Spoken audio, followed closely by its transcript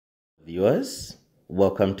Viewers,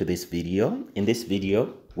 welcome to this video. In this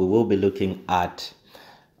video, we will be looking at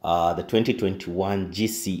the 2021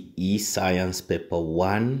 GCE Science Paper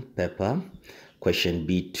 1 paper, question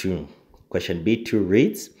B2. Question B2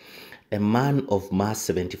 reads, a man of mass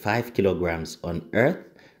 75 kilograms on Earth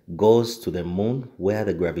goes to the moon where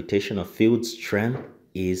the gravitational field strength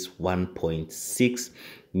is 1.6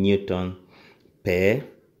 Newton per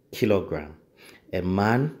kilogram. A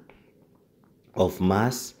man of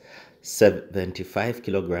mass 75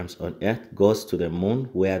 kilograms on Earth goes to the moon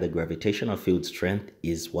where the gravitational field strength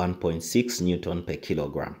is 1.6 Newton per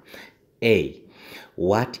kilogram. A.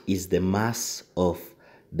 What is the mass of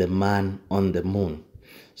the man on the moon?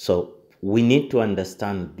 So we need to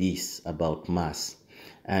understand this about mass.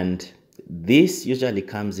 And this usually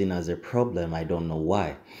comes in as a problem. I don't know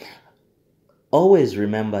why. Always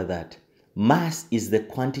remember that mass is the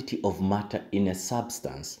quantity of matter in a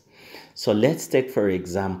substance. So let's take, for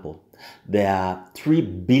example, there are 3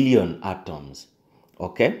 billion atoms,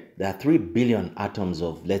 okay? There are 3 billion atoms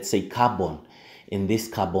of, let's say, carbon in this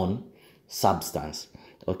carbon substance,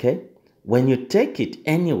 okay? When you take it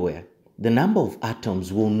anywhere, the number of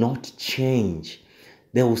atoms will not change.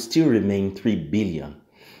 They will still remain 3 billion.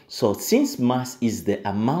 So since mass is the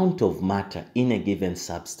amount of matter in a given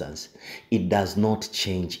substance, it does not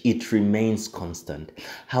change. It remains constant.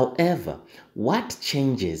 However, what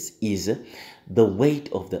changes is the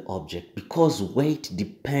weight of the object, because weight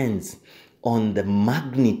depends on the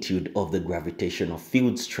magnitude of the gravitational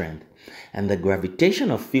field strength. And the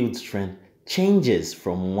gravitational field strength changes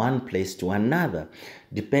from one place to another,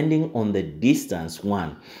 depending on the distance,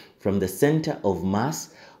 from the center of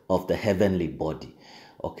mass of the heavenly body.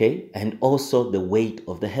 Okay, and also the weight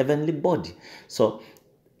of the heavenly body. So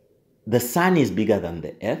the sun is bigger than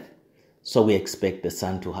the earth, so we expect the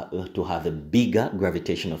sun to have a bigger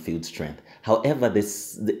gravitational field strength. However,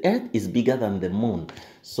 the earth is bigger than the moon,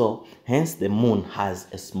 so hence the moon has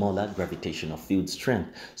a smaller gravitational field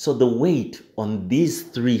strength. So the weight on these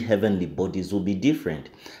three heavenly bodies will be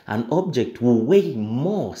different. An object will weigh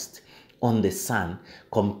most on the sun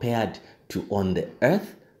compared to on the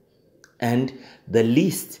earth, and the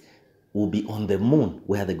least will be on the moon,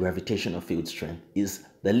 where the gravitational field strength is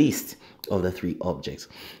the least of the three objects.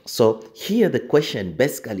 So here the question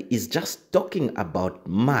basically is just talking about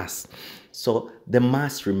mass. So the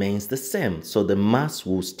mass remains the same. So the mass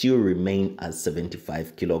will still remain as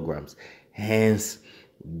 75 kilograms. Hence,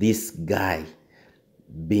 this guy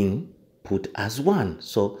being put as 1.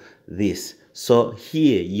 So this. So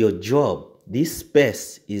here, your job, this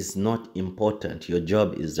space is not important. Your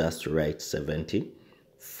job is just to write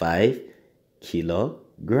 75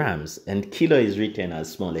 kilograms. And kilo is written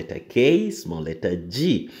as small letter K, small letter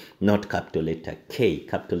G, not capital letter K.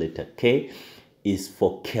 Capital letter K is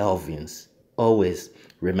for kelvins. Always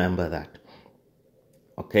remember that.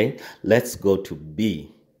 Okay, let's go to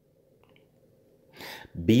B.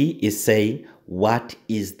 B is saying, what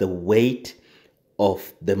is the weight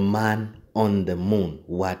of the man on the moon?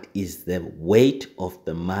 What is the weight of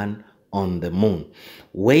the man on the moon?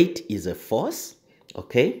 Weight is a force,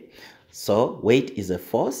 okay? So weight is a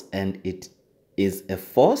force, and it is a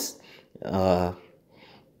force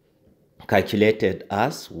calculated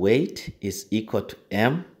as weight is equal to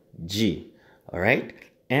mg, all right?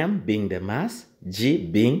 M being the mass, g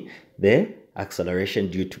being the acceleration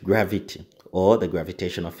due to gravity, or the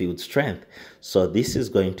gravitational field strength. So this is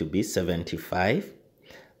going to be 75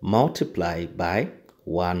 multiplied by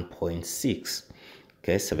 1.6.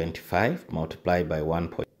 Okay, 75 multiplied by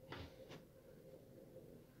 1.6.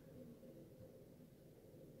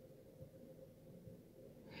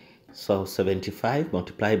 So 75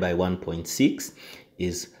 multiplied by 1.6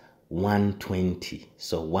 is 120.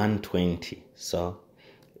 So 120. So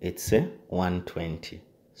it's a 120.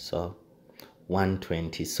 So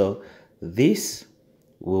 120. So this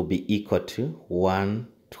will be equal to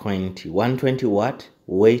 120. 120 what?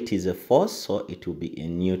 Weight is a force, so it will be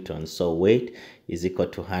in newtons. So weight is equal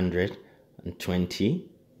to 120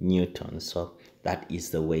 newtons. So that is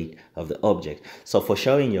the weight of the object. So for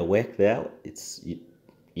showing your work there, it's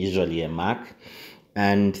usually a mark,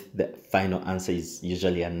 and the final answer is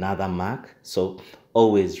usually another mark. So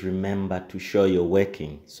always remember to show your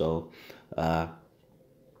working. So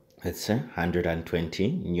let's say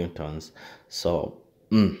 120 newtons. So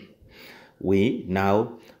we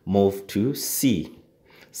now move to C.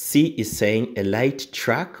 C is saying a light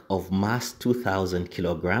truck of mass 2,000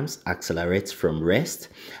 kilograms accelerates from rest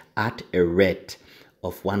at a rate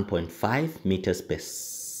of 1.5 meters per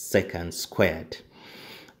second squared.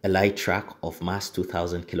 A light truck of mass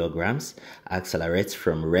 2,000 kilograms accelerates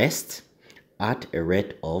from rest at a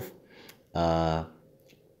rate of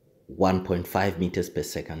 1.5 meters per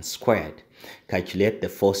second squared. Calculate the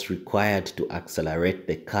force required to accelerate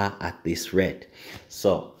the car at this rate.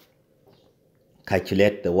 So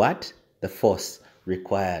calculate the what? The force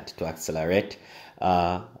required to accelerate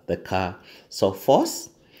the car. So force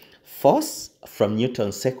from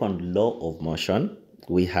Newton's second law of motion,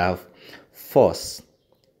 we have force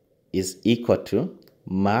is equal to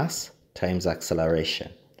mass times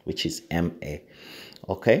acceleration, which is ma.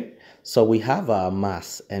 Okay, so we have our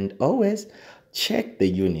mass, and always check the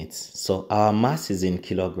units. So our mass is in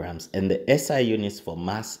kilograms, and the SI units for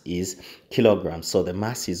mass is kilograms. So the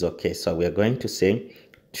mass is okay. So we are going to say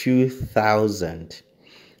 2,000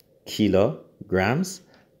 kilograms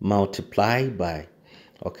multiplied by,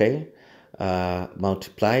 okay,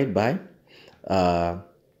 multiplied by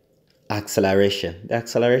acceleration. The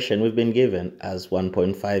acceleration we've been given as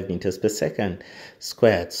 1.5 meters per second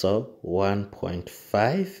squared. So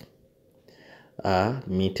 1.5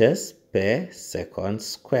 meters per second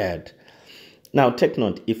squared. Now take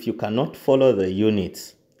note, if you cannot follow the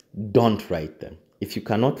units, don't write them. If you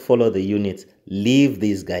cannot follow the units, leave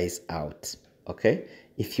these guys out. Okay?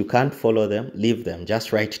 If you can't follow them, leave them.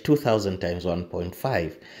 Just write 2,000 times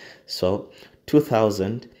 1.5. So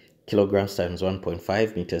 2,000 kilograms times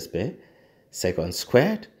 1.5 meters per second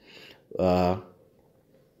squared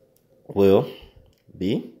will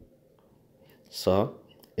be, so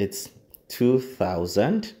it's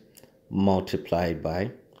 2,000 multiplied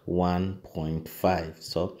by 1.5.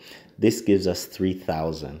 So this gives us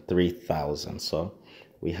 3,000. So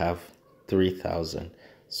we have 3,000.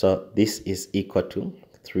 So this is equal to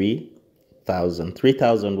 3,000.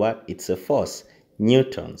 3,000 what? It's a force,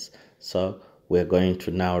 newtons. So we're going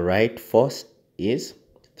to now write force is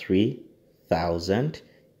 3,000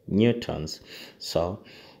 newtons. So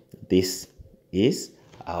this is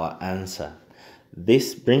our answer.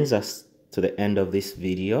 This brings us to the end of this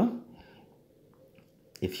video.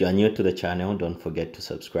 If you are new to the channel, don't forget to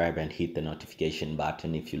subscribe and hit the notification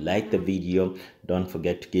button. If you like the video, don't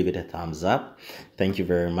forget to give it a thumbs up. Thank you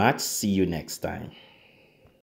very much. See you next time.